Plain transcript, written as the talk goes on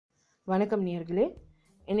வணக்கம் நேயர்களே,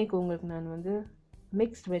 இன்னைக்கு உங்களுக்கு நான்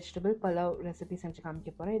மிக்ஸ்ட் வெஜிடபிள் பலாவ் ரெசிபி செஞ்சு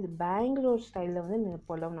காமிக்க போகிறேன். இது பெங்களூர் ஸ்டைலில் இந்த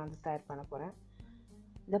பலாவ் நான் தயார் பண்ண போகிறேன்.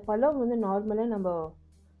 இந்த பலாவ் நார்மலாக நம்ம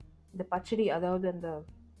இந்த பச்சடி, அதாவது அந்த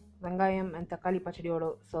வெங்காயம் அண்ட் தக்காளி பச்சடியோடு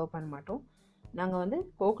சர்வ் பண்ண மாட்டோம். நாங்கள்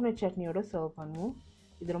கோகோனட் சட்னியோடு சர்வ் பண்ணுவோம்.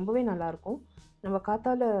 இது ரொம்பவே நல்லாயிருக்கும். நம்ம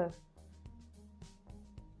காத்தால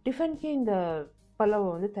டிஃபனுக்கே இந்த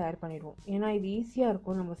பலாவை தயார் பண்ணிடுவோம். ஏன்னா இது ஈஸியாக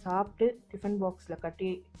இருக்கும். நம்ம சாப்பிட்டு டிஃபன் பாக்ஸில்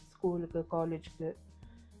கட்டி ஸ்கூலுக்கு, காலேஜுக்கு,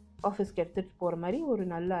 ஆஃபீஸ்க்கு எடுத்துகிட்டு போகிற மாதிரி ஒரு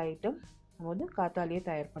நல்ல ஐட்டம் நம்ம காத்தாலேயே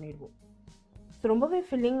தயார் பண்ணிடுவோம். ஸோ ரொம்பவே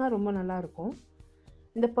ஃபில்லிங்காக ரொம்ப நல்லாயிருக்கும்.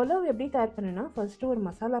 இந்த பலாவ் எப்படி தயார் பண்ணுன்னா, ஃபஸ்ட்டு ஒரு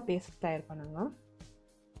மசாலா பேஸ்ட் தயார் பண்ணுங்க.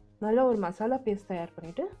 நல்லா ஒரு மசாலா பேஸ்ட் தயார்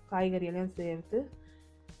பண்ணிவிட்டு காய்கறியெல்லாம் சேர்த்து,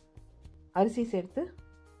 அரிசி சேர்த்து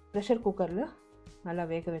ப்ரெஷர் குக்கரில் நல்லா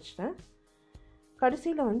வேக வச்சிட்டேன்.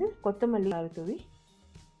 கடைசியில் கொத்தமல்லி அரை தூவி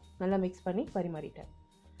நல்லா மிக்ஸ் பண்ணி பரிமாறிட்டேன்.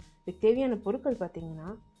 இதுக்கு தேவையான பொருட்கள் பார்த்திங்கன்னா,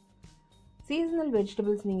 சீசனல்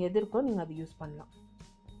வெஜிடபிள்ஸ் நீங்கள் எது இருக்கோ நீங்கள் அதை யூஸ் பண்ணலாம்.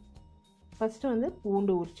 ஃபஸ்ட்டு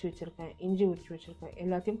பூண்டு உரித்து வச்சுருக்கேன், இஞ்சி உரித்து வச்சுருக்கேன்,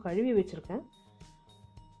 எல்லாத்தையும் கழுவி வச்சுருக்கேன்.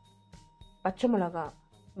 பச்சை மிளகா,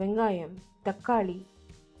 வெங்காயம், தக்காளி,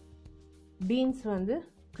 பீன்ஸ்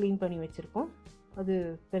க்ளீன் பண்ணி வச்சுருக்கோம். அது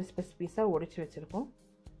பெருசு பெருசு பீஸாக உடைச்சி வச்சுருக்கோம்.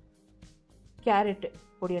 கேரட்டு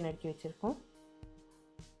பொடியை நறுக்கி வச்சுருக்கோம்.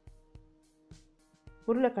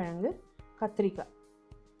 உருளைக்கிழங்கு, கத்திரிக்காய்,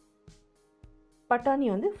 பட்டாணி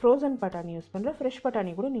ஃப்ரோசன் பட்டாணி யூஸ் பண்ணுறேன். ஃப்ரெஷ்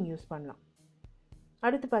பட்டாணி கூட நீங்கள் யூஸ் பண்ணலாம்.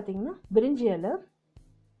 அடுத்து பார்த்தீங்கன்னா பிரிஞ்சியல்,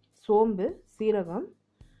 சோம்பு, சீரகம்,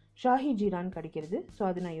 ஷாஹி ஜீரான்னு கிடைக்கிறது, ஸோ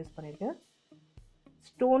அது நான் யூஸ் பண்ணியிருக்கேன்.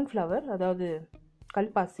 ஸ்டோன் ஃப்ளவர், அதாவது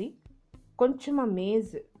கல்பாசி, கொஞ்சமாக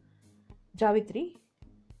மேஸ், ஜாவித்ரி,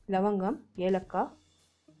 லவங்கம், ஏலக்காய்,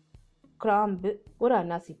 கிராம்பு, ஒரு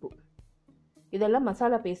அன்னாசிப்பூ, இதெல்லாம்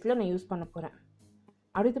மசாலா பேஸ்ட்டில் நான் யூஸ் பண்ண போகிறேன்.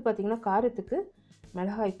 அடுத்து பார்த்திங்கன்னா காரத்துக்கு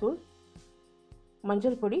மிளகாய்த்தூள்,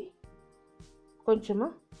 மஞ்சள் பொடி,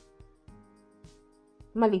 கொஞ்சமாக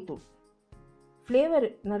மல்லித்தூள். ஃப்ளேவர்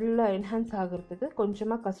நல்லா என்ஹான்ஸ் ஆகிறதுக்கு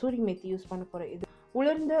கொஞ்சமாக கசூரி மேத்தி யூஸ் பண்ண போகிறேன். இது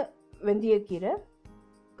உலர்ந்த வெந்தயக்கீரை,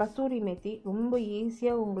 கசூரி மேத்தி ரொம்ப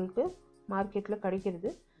ஈஸியாக உங்களுக்கு மார்க்கெட்டில்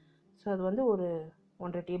கிடைக்கிறது. ஸோ அது ஒரு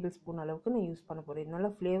 1.5 டேபிள் ஸ்பூன் அளவுக்கு நான் யூஸ் பண்ண போகிறேன். இது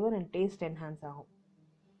நல்லா ஃப்ளேவர் அண்ட் டேஸ்ட் என்ஹான்ஸ் ஆகும்.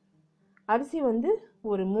 அரிசி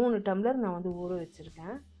ஒரு 3 டம்ளர் நான் ஊற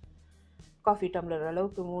வச்சுருக்கேன். காஃபி டம்ளர்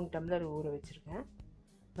அளவுக்கு 3 டம்ளர் ஊற வச்சுருக்கேன்.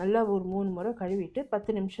 நல்லா ஒரு 3 முறை கழுவிட்டு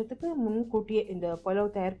 10 நிமிஷத்துக்கு முன்கூட்டியே, இந்த பலாவ்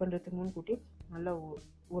தயார் பண்ணுறதுக்கு முன்கூட்டியே நல்லா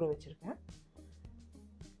ஊற வச்சுருக்கேன்.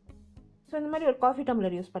 ஸோ இந்த மாதிரி ஒரு காஃபி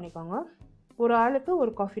டம்ளர் யூஸ் பண்ணிக்கோங்க. ஒரு ஆளுக்கு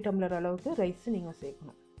ஒரு காஃபி டம்ளர் அளவுக்கு ரைஸ் நீங்கள்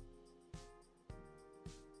சேர்க்கணும்.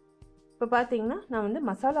 இப்போ பார்த்தீங்கன்னா நான்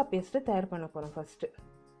மசாலா பேஸ்ட்டு தயார் பண்ண போகிறேன். ஃபஸ்ட்டு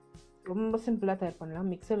ரொம்ப சிம்பிளாக தயார் பண்ணலாம்.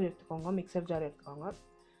 மிக்சர் எடுத்துக்கோங்க, மிக்சர் ஜார் எடுத்துக்கோங்க.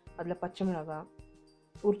 அதில் பச்சை மிளகாய்,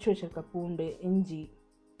 உரிச்சு வச்சுருக்க பூண்டு, இஞ்சி,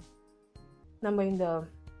 நம்ம இந்த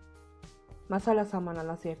மசாலா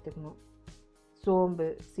சாமானெல்லாம் சேர்த்துக்கணும். சோம்பு,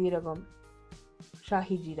 சீரகம்,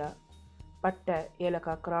 ஷாஹி ஜீரா, பட்டை,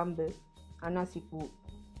 ஏலக்காய், கிராம்பு, அன்னாசிப்பூ,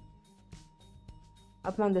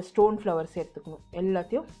 அப்புறம் அந்த ஸ்டோன் ஃப்ளவர் சேர்த்துக்கணும்.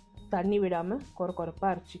 எல்லாத்தையும் தண்ணி விடாமல்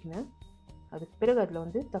கொரப்பாக அரைச்சிக்கினேன். அதுக்கு பிறகு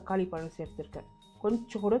அதில் தக்காளி பழம் சேர்த்துருக்கேன்.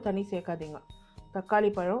 கொஞ்சம் கூட தண்ணி சேர்க்காதீங்க. தக்காளி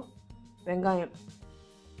பழம், வெங்காயம்,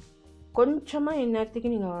 கொஞ்சமாக இந்நேரத்துக்கு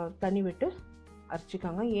நீங்கள் தண்ணி விட்டு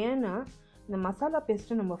அரைச்சிக்காங்க. ஏன்னா இந்த மசாலா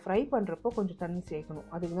பேஸ்ட்டு நம்ம ஃப்ரை பண்ணுறப்போ கொஞ்சம் தண்ணி சேர்க்கணும்.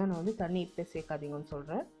 அதுக்கு தான் நான் தண்ணி இப்போ சேர்க்காதீங்கன்னு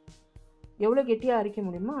சொல்கிறேன். எவ்வளோ கெட்டியாக அரைக்க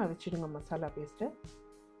முடியுமோ அரைச்சிடுங்க மசாலா பேஸ்ட்டை.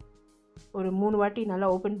 ஒரு 3 வாட்டி நல்லா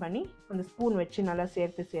ஓப்பன் பண்ணி அந்த ஸ்பூன் வச்சு நல்லா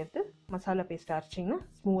சேர்த்து மசாலா பேஸ்ட்டை அரைச்சிங்கன்னா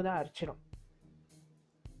ஸ்மூத்தாக அரைச்சிடும்.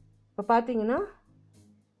 இப்போ பார்த்தீங்கன்னா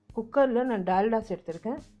குக்கரில் நான் டால்டா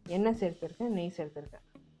சேர்த்துருக்கேன், எண்ணெய் சேர்த்துருக்கேன், நெய் சேர்த்துருக்கேன்.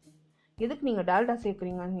 எதுக்கு நீங்கள் டால்டா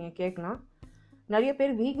சேர்க்குறீங்கன்னு நீங்கள் கேட்கலாம். நிறைய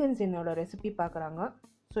பேர் வீகன்ஸ் என்னோடய ரெசிபி பார்க்குறாங்க.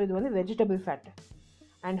 ஸோ இது வெஜிடபிள் ஃபேட்.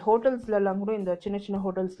 அண்ட் ஹோட்டல்ஸ்லலாம் கூட, இந்த சின்ன சின்ன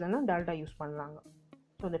ஹோட்டல்ஸ்லாம் டால்டா யூஸ் பண்ணுறாங்க.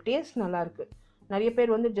 ஸோ அந்த டேஸ்ட் நல்லாயிருக்கு. நிறைய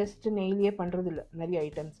பேர் ஜஸ்ட் நெய்லியே பண்ணுறதில்ல நிறைய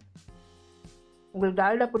ஐட்டம்ஸ். உங்களுக்கு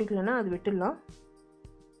டால்டா பிடிக்கலன்னா அது விட்டுடலாம்.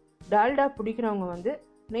 டால்டா பிடிக்கிறவங்க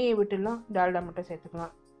நெய்யை விட்டுடலாம், டால்டா மட்டும்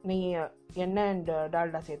சேர்த்துக்கலாம். நெய், எண்ணெய் அண்ட்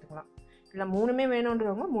டால்டா சேர்த்துக்கலாம். இல்லை 3மே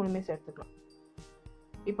வேணுன்றவங்க 3மே சேர்த்துக்கலாம்.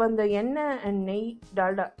 இப்போ அந்த எண்ணெய் அண்ட் நெய்,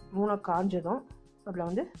 டால்டா 3 காஞ்சதும்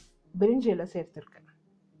அதில் பிரிஞ்சியில் சேர்த்துருக்கேன்.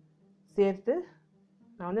 சேர்த்து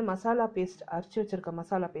நான் மசாலா பேஸ்ட், அரைச்சி வச்சுருக்க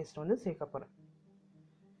மசாலா பேஸ்ட் சேர்க்க போகிறேன்.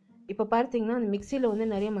 இப்போ பார்த்தீங்கன்னா அந்த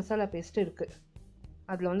மிக்சியில் நிறைய மசாலா பேஸ்ட்டு இருக்குது.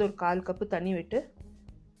 அதில் ஒரு 1/4 கப்பு தண்ணி விட்டு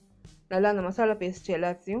நல்லா அந்த மசாலா பேஸ்ட்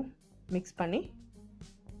எல்லாத்தையும் மிக்ஸ் பண்ணி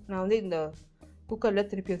நான் இந்த குக்கரில்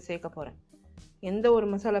திருப்பியும் சேர்க்க போகிறேன். எந்த ஒரு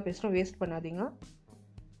மசாலா பேஸ்ட்டும் வேஸ்ட் பண்ணாதீங்க,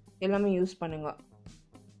 எல்லாமே யூஸ் பண்ணுங்க.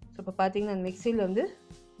 ஸோ இப்போ பார்த்தீங்கன்னா அந்த மிக்சியில்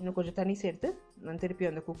இன்னும் கொஞ்சம் தண்ணி சேர்த்து நான் திருப்பி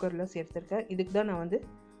அந்த குக்கரில் சேர்த்துருக்கேன். இதுக்கு தான் நான்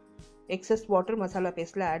எக்ஸஸ் வாட்டர் மசாலா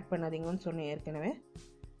பேஸ்ட்டில் ஆட் பண்ணாதீங்கன்னு சொன்னேன் ஏற்கனவே.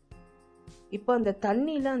 இப்போ அந்த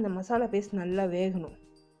தண்ணியில் அந்த மசாலா பேஸ்ட் நல்லா வேகணும்.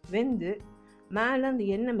 வெந்து மேலே அந்த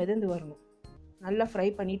எண்ணெய் மிதந்து வரணும். நல்லா ஃப்ரை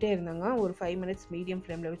பண்ணிகிட்டே இருந்தாங்க. ஒரு 5 minutes மீடியம்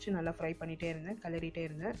ஃப்ளேமில் வச்சு நல்லா ஃப்ரை பண்ணிகிட்டே இருந்தேன், கிளறிட்டே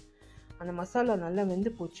இருந்தேன். அந்த மசாலா நல்லா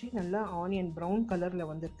வெந்து போச்சு. நல்லா ஆனியன் ப்ரௌன் கலரில்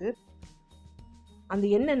வந்துருக்கு. அந்த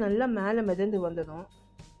எண்ணெய் நல்லா மேலே மிதந்து வந்ததும்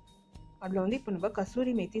அதில் வந்து இப்போ நம்ம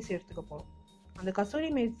கசூரி மேத்தி சேர்த்துக்க போகிறோம். அந்த கசூரி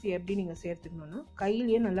மேத்தி எப்படி நீங்கள் சேர்த்துக்கணுன்னா,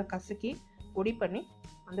 கையிலேயே நல்லா கசக்கி பொடி பண்ணி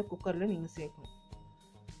அந்த குக்கரில் நீங்கள் சேர்க்கணும்.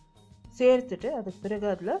 சேர்த்துட்டு அதுக்கு பிறகு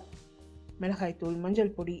அதில் மிளகாய்த்தூள்,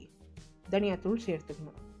 மஞ்சள் பொடி, தனியாத்தூள்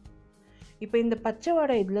சேர்த்துக்கணும். இப்போ இந்த பச்சை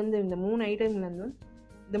வடை இதுலேருந்து இந்த 3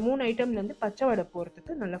 ஐட்டம்லேருந்து பச்சை வடை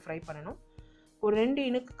போகிறதுக்கு நல்லா ஃப்ரை பண்ணணும். ஒரு 2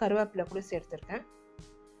 இனுக்கு கருவேப்பிலை கூட சேர்த்துருக்கேன்.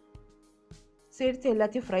 சேர்த்து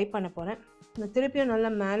எல்லாத்தையும் ஃப்ரை பண்ண போகிறேன். நான் திருப்பியும் நல்லா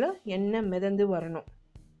மேலே எண்ணெய் மிதந்து வரணும்.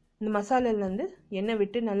 இந்த மசாலாலேருந்து எண்ணெய்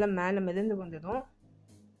விட்டு நல்லா மேலே மிதந்து வந்ததும்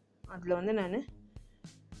அதில் வந்து நான்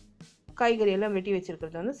காய்கறியெல்லாம் வெட்டி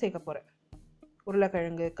வச்சுருக்கிறத வந்து சேர்க்க போகிறேன்.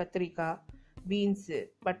 உருளைக்கிழங்கு, கத்திரிக்காய், பீன்ஸு,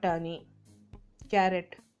 பட்டாணி,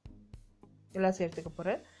 கேரட் எல்லாம் சேர்த்துக்க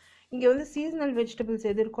போகிறேன். இங்கே வந்து சீசனல் வெஜிடபிள்ஸ்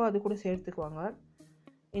எது இருக்கோ அது கூட சேர்த்துக்குவாங்க.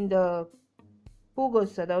 இந்த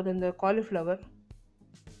பூகோஸ், அதாவது இந்த காலிஃப்ளவர்,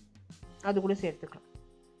 அது கூட சேர்த்துக்கலாம்.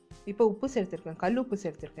 இப்போ உப்பு சேர்த்துருக்கேன், கல் உப்பு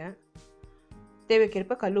சேர்த்துருக்கேன்.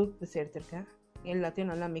 தேவைக்கேற்ப கல் உப்பு சேர்த்துருக்கேன்.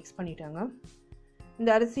 எல்லாத்தையும் நல்லா மிக்ஸ் பண்ணிட்டாங்க. இந்த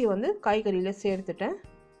அரிசியை வந்து காய்கறியில் சேர்த்துட்டேன்.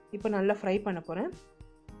 இப்போ நல்லா ஃப்ரை பண்ண போகிறேன்.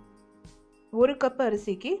 1 கப்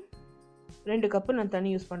அரிசிக்கு 2 கப்பு நான் தண்ணி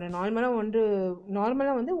யூஸ் பண்ணுறேன். நார்மலாக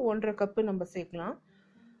வந்து 1.5 கப்பு நம்ம சேர்க்கலாம்.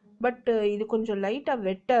 பட் இது கொஞ்சம் லைட்டாக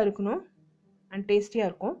வெட்டாக இருக்கணும் அண்ட் டேஸ்டியாக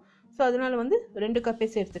இருக்கும். ஸோ அதனால் வந்து 2 கப்பே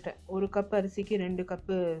சேர்த்துட்டேன். 1 கப் அரிசிக்கு 2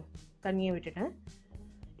 கப்பு தண்ணியை விட்டுட்டேன்.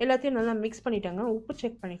 எல்லாத்தையும் நல்லா மிக்ஸ் பண்ணிட்டாங்க. உப்பு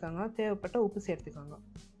செக் பண்ணிக்காங்க, தேவைப்பட்ட உப்பு சேர்த்துக்காங்க.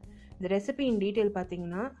 இந்த ரெசிபி இன் டீட்டெயில்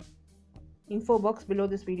பார்த்தீங்கன்னா info box below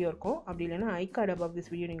this video இருக்கும். அப்படி இல்லைன்னா ஐ கார்டு அபவ் திஸ்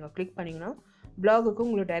வீடியோ நீங்கள் கிளிக் பண்ணிங்கன்னா பிளாகுக்கு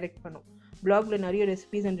உங்களை டைரெக்ட் பண்ணும். பிளாகில் நிறைய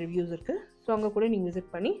ரெசிபீஸ் அண்ட் ரிவ்யூஸ் இருக்குது. ஸோ அங்கே கூட நீங்கள்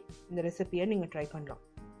விசிட் பண்ணி இந்த ரெசிபியை நீங்கள் ட்ரை பண்ணலாம்.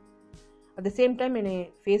 அட் த சேம் டைம் என்னை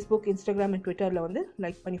ஃபேஸ்புக், இன்ஸ்டாகிராம் அண்ட் ட்விட்டரில் வந்து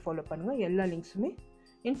லைக் பண்ணி ஃபாலோ பண்ணுங்கள். எல்லா லிங்க்ஸுமே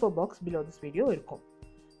info box below this video இருக்கும்.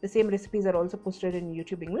 The same recipes are also posted in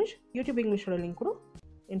YouTube English. YouTube இங்கிலீஷோட link கூட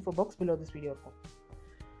info box below this video இருக்கும்.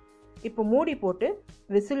 இப்போ மூடி போட்டு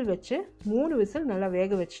விசில் வச்சு 3 விசில் நல்லா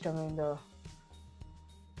வேக வச்சுட்டாங்க இந்த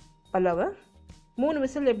பல்லாவை. 3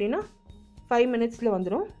 விசில் எப்படின்னா 5 minutesல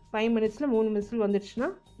வந்துடும். 5 minutesல 3 விசில் வந்துடுச்சுன்னா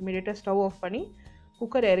இமீடியட்டாக ஸ்டவ் ஆஃப் பண்ணி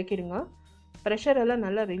குக்கரை இறக்கிடுங்க. ப்ரெஷர் எல்லாம்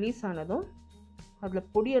நல்லா ரிலீஸ் ஆனதும் அதில்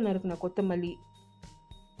பொடியை நறுக்கின கொத்தமல்லி,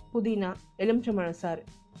 புதினா, எலுமிச்சம்பழம் சாறு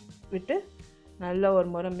விட்டு நல்லா ஒரு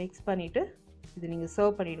முறை மிக்ஸ் பண்ணிவிட்டு இது நீங்கள்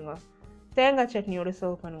சர்வ் பண்ணிவிடுங்க. தேங்காய் சட்னியோடு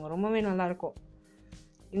சர்வ் பண்ணுங்கள், ரொம்பவே நல்லாயிருக்கும்.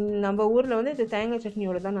 நம்ம ஊரில் வந்து இது தேங்காய்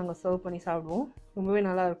சட்னியோடு தான் நாங்கள் சர்வ் பண்ணி சாப்பிடுவோம். ரொம்பவே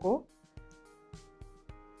நல்லாயிருக்கும்.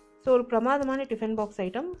 ஸோ ஒரு பிரமாதமான டிஃபன் பாக்ஸ்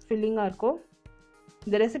ஐட்டம், ஃபில்லிங்காக இருக்கும்.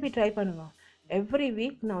 இந்த ரெசிபி ட்ரை பண்ணுங்கள். எவ்ரி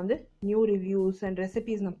வீக் நான் வந்து நியூ ரிவ்யூஸ் அண்ட்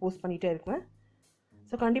ரெசிபீஸ் நான் போஸ்ட் பண்ணிகிட்டே இருக்கேன்.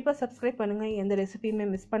 ஸோ கண்டிப்பாக சப்ஸ்கிரைப் பண்ணுங்கள், எந்த ரெசிபியுமே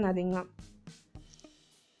மிஸ் பண்ணாதீங்க.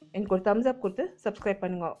 எனக்கு ஒரு தம்ஸ் அப் கொடுத்து சப்ஸ்கிரைப்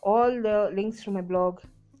பண்ணுங்கள். All the links to my black,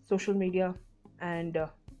 social media and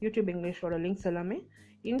YouTube இங்கிலீஷோட links எல்லாமே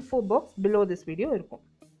info box below this video இருக்கும்.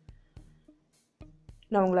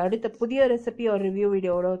 நான் உங்களை அடுத்த புதிய ரெசிபி ஒரு ரிவ்யூ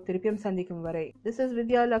வீடியோவோட திருப்பியும் சந்திக்கும் வரை, this is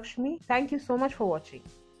Vidya Lakshmi. Thank you so much for வாட்சிங்.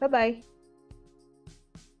 பை.